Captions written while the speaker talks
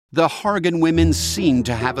The Hargan women seemed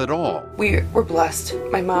to have it all. We were blessed.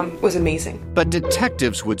 My mom was amazing. But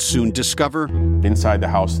detectives would soon discover inside the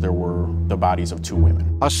house there were the bodies of 2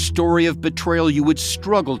 women. A story of betrayal you would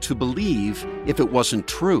struggle to believe if it wasn't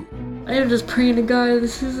true. I am just praying to God,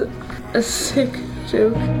 this is a sick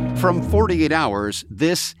joke. From 48 Hours,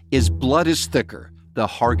 this is Blood is Thicker, the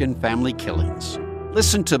Hargan Family Killings.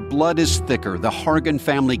 Listen to Blood is Thicker, the Hargan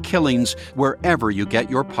Family Killings, wherever you get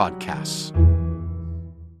your podcasts.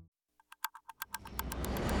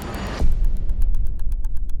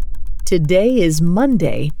 Today is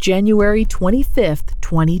Monday, January 25th,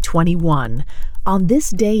 2021. On this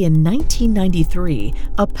day in 1993,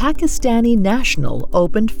 a Pakistani national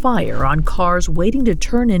opened fire on cars waiting to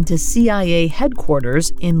turn into CIA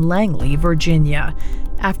headquarters in Langley, Virginia.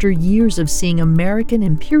 After years of seeing American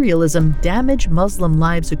imperialism damage Muslim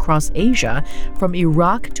lives across Asia, from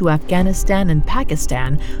Iraq to Afghanistan and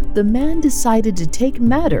Pakistan, the man decided to take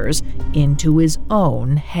matters into his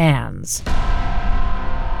own hands.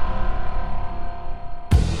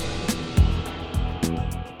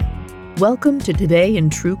 Welcome to Today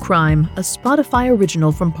in True Crime, a Spotify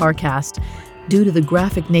original from Parcast. Due to the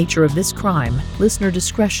graphic nature of this crime, listener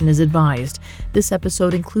discretion is advised. This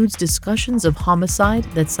episode includes discussions of homicide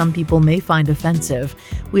that some people may find offensive.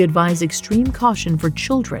 We advise extreme caution for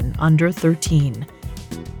children under 13.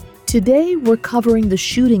 Today, we're covering the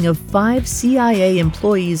shooting of 5 CIA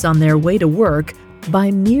employees on their way to work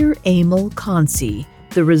by Mir Aimal Kansi.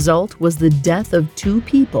 The result was the death of 2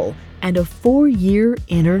 people and a 4-year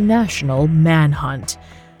international manhunt.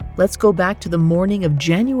 Let's go back to the morning of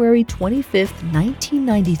January 25th,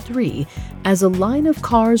 1993, as a line of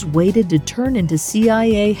cars waited to turn into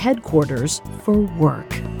CIA headquarters for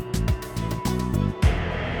work.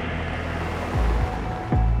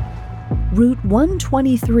 Route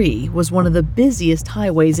 123 was one of the busiest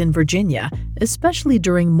highways in Virginia, especially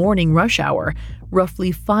during morning rush hour.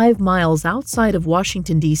 Roughly 5 miles outside of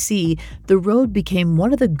Washington, D.C., the road became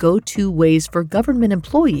one of the go-to ways for government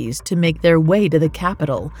employees to make their way to the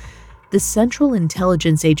Capitol. The Central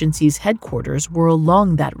Intelligence Agency's headquarters were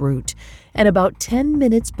along that route, and about 10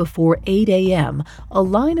 minutes before 8 a.m., a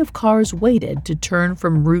line of cars waited to turn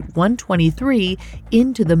from Route 123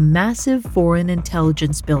 into the massive Foreign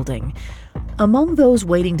Intelligence Building. Among those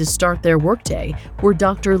waiting to start their workday were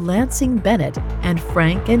Dr. Lansing Bennett and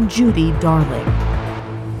Frank and Judy Darling.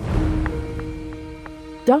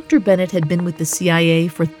 Dr. Bennett had been with the CIA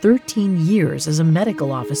for 13 years as a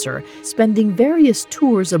medical officer, spending various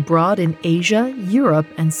tours abroad in Asia, Europe,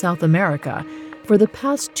 and South America. For the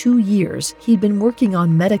past 2 years, he'd been working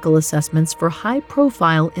on medical assessments for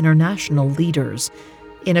high-profile international leaders.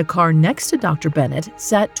 In a car next to Dr. Bennett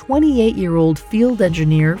sat 28-year-old field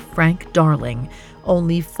engineer Frank Darling.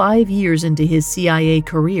 Only 5 years into his CIA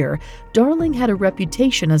career, Darling had a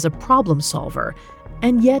reputation as a problem solver.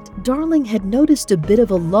 And yet, Darling had noticed a bit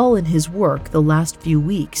of a lull in his work the last few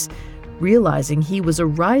weeks. Realizing he was a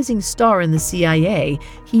rising star in the CIA,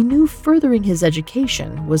 he knew furthering his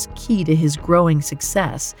education was key to his growing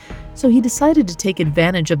success. So he decided to take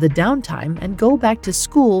advantage of the downtime and go back to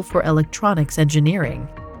school for electronics engineering.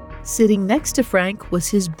 Sitting next to Frank was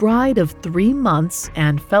his bride of 3 months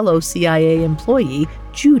and fellow CIA employee,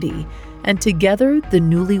 Judy, and together the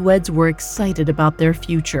newlyweds were excited about their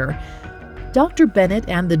future. Dr. Bennett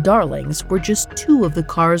and the Darlings were just 2 of the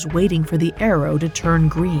cars waiting for the arrow to turn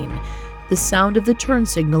green. The sound of the turn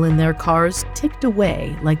signal in their cars ticked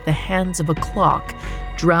away like the hands of a clock,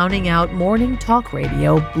 drowning out morning talk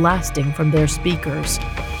radio blasting from their speakers.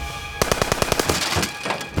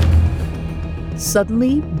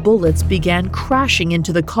 Suddenly, bullets began crashing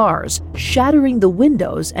into the cars, shattering the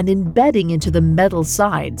windows and embedding into the metal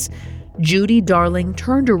sides. Judy Darling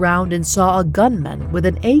turned around and saw a gunman with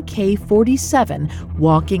an AK-47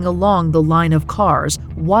 walking along the line of cars,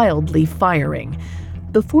 wildly firing.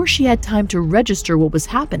 Before she had time to register what was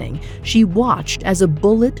happening, she watched as a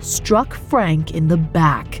bullet struck Frank in the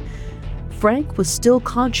back. Frank was still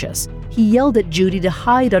conscious. He yelled at Judy to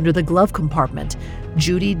hide under the glove compartment.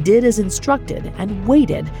 Judy did as instructed and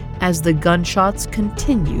waited as the gunshots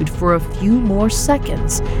continued for a few more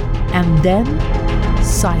seconds, and then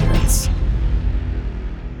silence.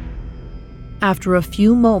 After a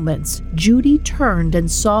few moments, Judy turned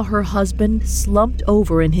and saw her husband slumped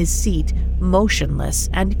over in his seat, motionless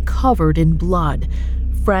and covered in blood.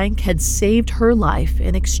 Frank had saved her life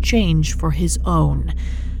in exchange for his own.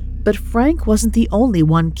 But Frank wasn't the only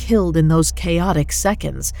one killed in those chaotic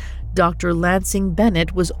seconds. Dr. Lansing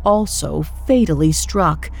Bennett was also fatally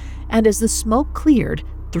struck, and as the smoke cleared,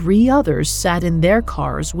 3 others sat in their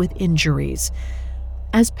cars with injuries.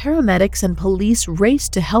 As paramedics and police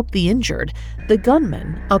raced to help the injured, the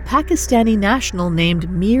gunman, a Pakistani national named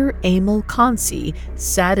Mir Aimal Kansi,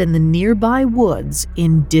 sat in the nearby woods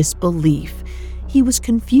in disbelief. He was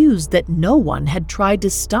confused that no one had tried to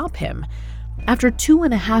stop him. After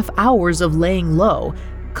 2.5 hours of laying low,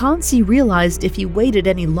 Kansi realized if he waited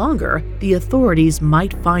any longer, the authorities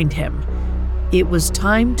might find him. It was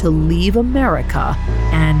time to leave America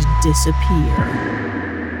and disappear.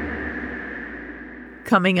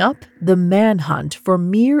 Coming up, the manhunt for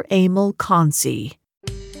Mir Aimal Kansi.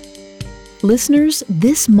 Listeners,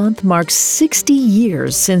 this month marks 60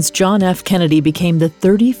 years since John F. Kennedy became the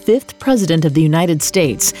 35th President of the United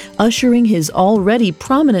States, ushering his already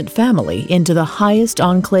prominent family into the highest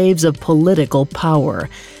enclaves of political power.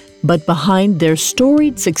 But behind their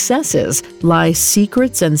storied successes lie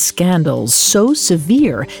secrets and scandals so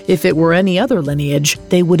severe, if it were any other lineage,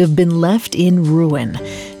 they would have been left in ruin.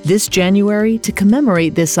 This January, to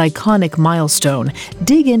commemorate this iconic milestone,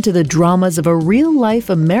 dig into the dramas of a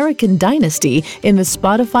real-life American dynasty in the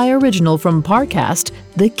Spotify original from Parcast,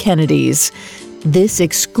 The Kennedys. This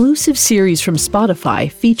exclusive series from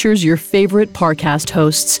Spotify features your favorite Parcast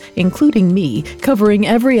hosts, including me, covering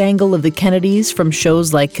every angle of the Kennedys from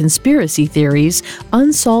shows like Conspiracy Theories,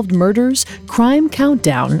 Unsolved Murders, Crime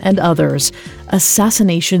Countdown, and others.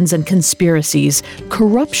 Assassinations and conspiracies,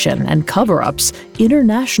 corruption and cover-ups,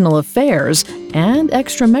 international affairs, and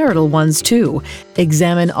extramarital ones too.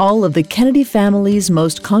 Examine all of the Kennedy family's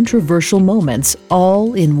most controversial moments,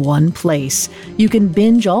 all in one place. You can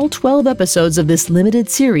binge all 12 episodes of this limited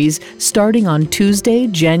series starting on Tuesday,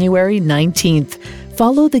 January 19th.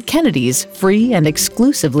 Follow the Kennedys free and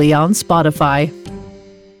exclusively on Spotify.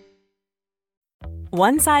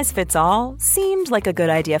 One size fits all seemed like a good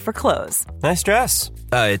idea for clothes. Nice dress.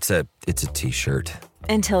 It's a t-shirt.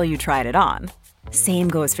 Until you tried it on. Same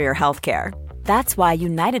goes for your healthcare. That's why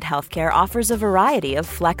United Healthcare offers a variety of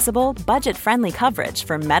flexible, budget-friendly coverage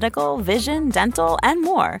for medical, vision, dental, and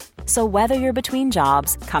more. So whether you're between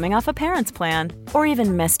jobs, coming off a parent's plan, or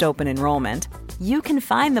even missed open enrollment, you can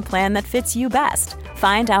find the plan that fits you best.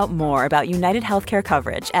 Find out more about United Healthcare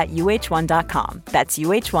coverage at uh1.com. That's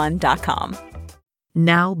uh1.com.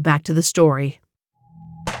 Now back to the story.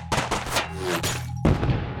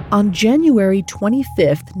 On January 25,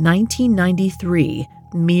 1993,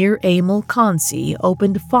 Mir Aimal Kansi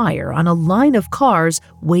opened fire on a line of cars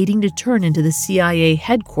waiting to turn into the CIA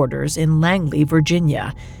headquarters in Langley,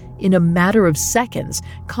 Virginia. In a matter of seconds,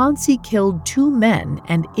 Kansi killed 2 men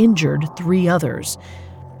and injured 3 others.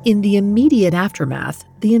 In the immediate aftermath,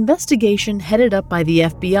 the investigation headed up by the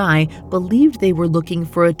FBI believed they were looking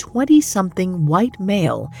for a 20-something white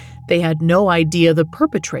male. They had no idea the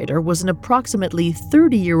perpetrator was an approximately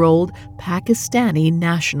 30-year-old Pakistani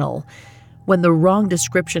national. When the wrong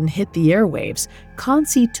description hit the airwaves,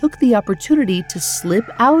 Kansi took the opportunity to slip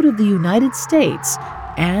out of the United States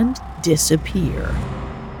and disappear.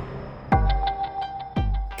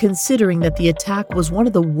 Considering that the attack was one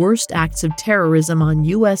of the worst acts of terrorism on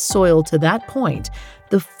U.S. soil to that point,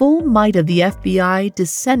 the full might of the FBI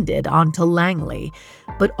descended onto Langley.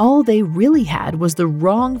 But all they really had was the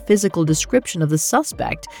wrong physical description of the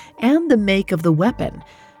suspect and the make of the weapon.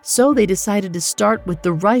 So they decided to start with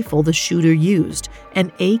the rifle the shooter used, an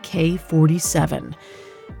AK-47.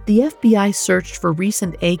 The FBI searched for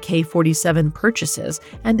recent AK-47 purchases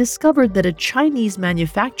and discovered that a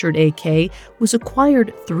Chinese-manufactured AK was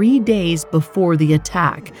acquired 3 days before the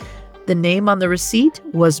attack. The name on the receipt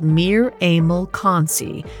was Mir Aimal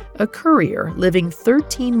Kansi, a courier living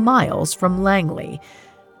 13 miles from Langley.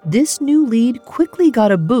 This new lead quickly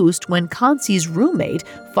got a boost when Kansi's roommate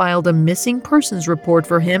filed a missing persons report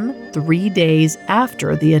for him 3 days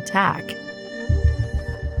after the attack.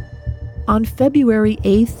 On February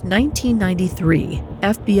 8, 1993,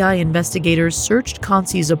 FBI investigators searched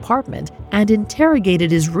Kansi's apartment and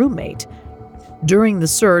interrogated his roommate. During the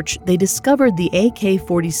search, they discovered the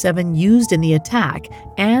AK-47 used in the attack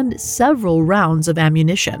and several rounds of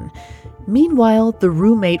ammunition. Meanwhile, the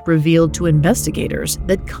roommate revealed to investigators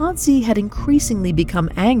that Kansi had increasingly become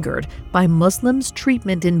angered by Muslims'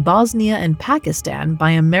 treatment in Bosnia and Pakistan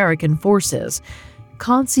by American forces.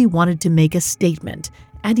 Kansi wanted to make a statement,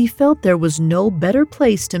 and he felt there was no better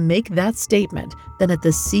place to make that statement than at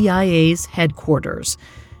the CIA's headquarters.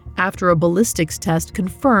 After a ballistics test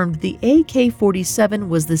confirmed the AK-47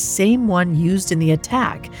 was the same one used in the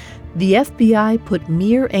attack, the FBI put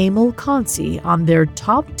Mir Aimal Kansi on their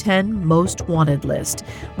top 10 most wanted list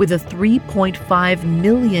with a $3.5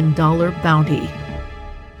 million bounty.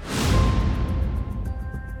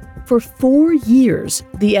 For 4 years,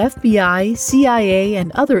 the FBI, CIA, and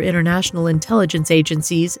other international intelligence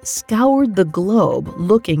agencies scoured the globe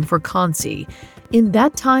looking for Kansi. In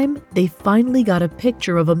that time, they finally got a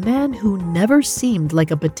picture of a man who never seemed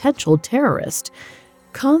like a potential terrorist.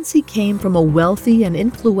 Kansi came from a wealthy and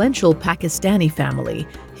influential Pakistani family.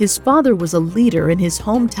 His father was a leader in his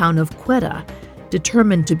hometown of Quetta.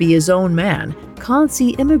 Determined to be his own man,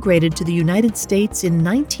 Kansi immigrated to the United States in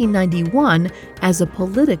 1991 as a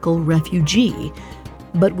political refugee.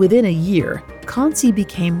 But within a year, Kansi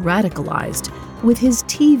became radicalized. With his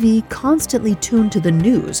TV constantly tuned to the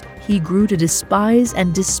news, he grew to despise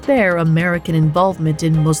and despair American involvement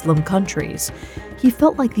in Muslim countries. He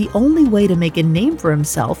felt like the only way to make a name for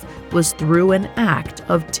himself was through an act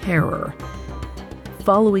of terror.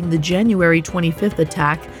 Following the January 25th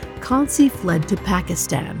attack, Kansi fled to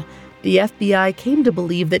Pakistan. The FBI came to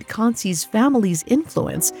believe that Kansi's family's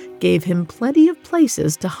influence gave him plenty of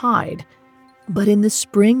places to hide. But in the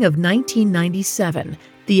spring of 1997,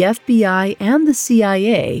 the FBI and the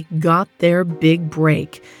CIA got their big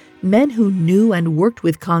break. Men who knew and worked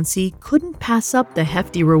with Kansi couldn't pass up the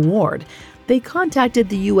hefty reward. They contacted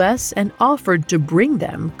the U.S. and offered to bring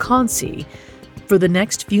them Kansi. For the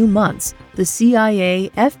next few months, the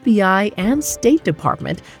CIA, FBI, and State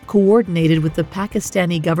Department coordinated with the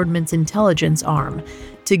Pakistani government's intelligence arm.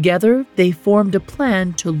 Together, they formed a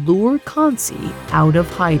plan to lure Kansi out of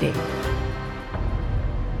hiding.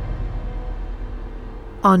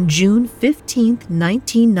 On June 15,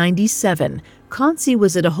 1997, Kansi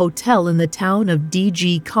was at a hotel in the town of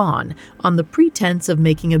DG Khan on the pretense of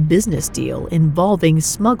making a business deal involving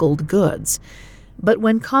smuggled goods. But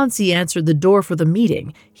when Kansi answered the door for the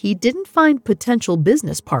meeting, he didn't find potential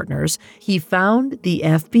business partners. He found the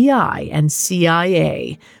FBI and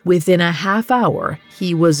CIA. Within a half hour,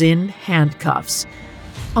 he was in handcuffs.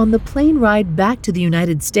 On the plane ride back to the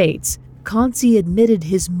United States, Kansi admitted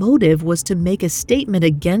his motive was to make a statement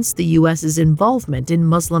against the U.S.'s involvement in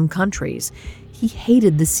Muslim countries. He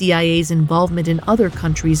hated the CIA's involvement in other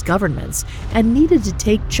countries' governments and needed to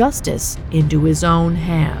take justice into his own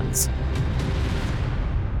hands.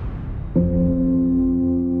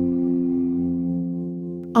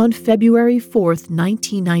 On February 4,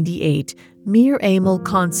 1998, Mir Aimal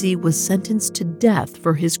Kansi was sentenced to death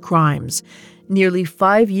for his crimes. Nearly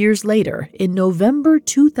 5 years later, in November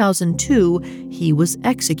 2002, he was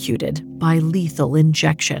executed by lethal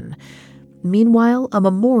injection. Meanwhile, a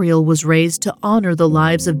memorial was raised to honor the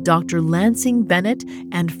lives of Dr. Lansing Bennett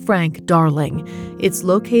and Frank Darling. It's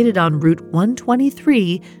located on Route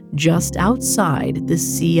 123, just outside the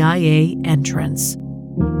CIA entrance.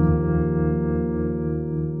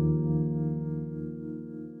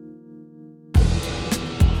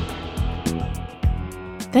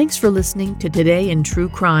 Thanks for listening to Today in True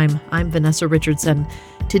Crime. I'm Vanessa Richardson.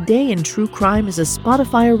 Today in True Crime is a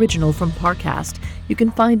Spotify original from Parcast. You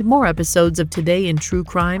can find more episodes of Today in True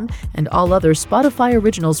Crime and all other Spotify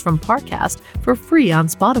originals from Parcast for free on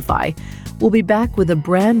Spotify. We'll be back with a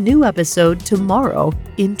brand new episode tomorrow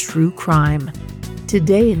in True Crime.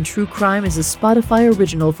 Today in True Crime is a Spotify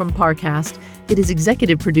original from Parcast. It is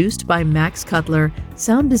executive produced by Max Cutler,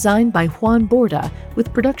 sound designed by Juan Borda,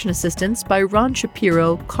 with production assistance by Ron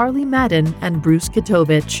Shapiro, Carly Madden, and Bruce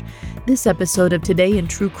Katovich. This episode of Today in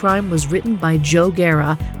True Crime was written by Joe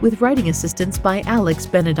Guerra, with writing assistance by Alex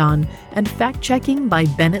Benedon, and fact-checking by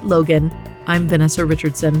Bennett Logan. I'm Vanessa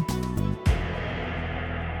Richardson.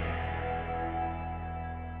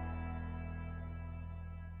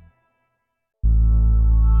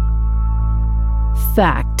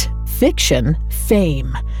 Fact. Fiction,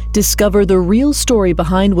 fame. Discover the real story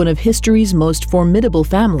behind one of history's most formidable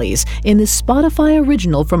families in the Spotify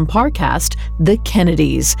original from Parcast, The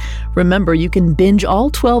Kennedys. Remember, you can binge all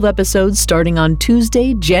 12 episodes starting on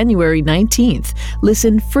Tuesday, January 19th.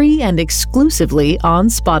 Listen free and exclusively on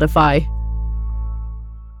Spotify.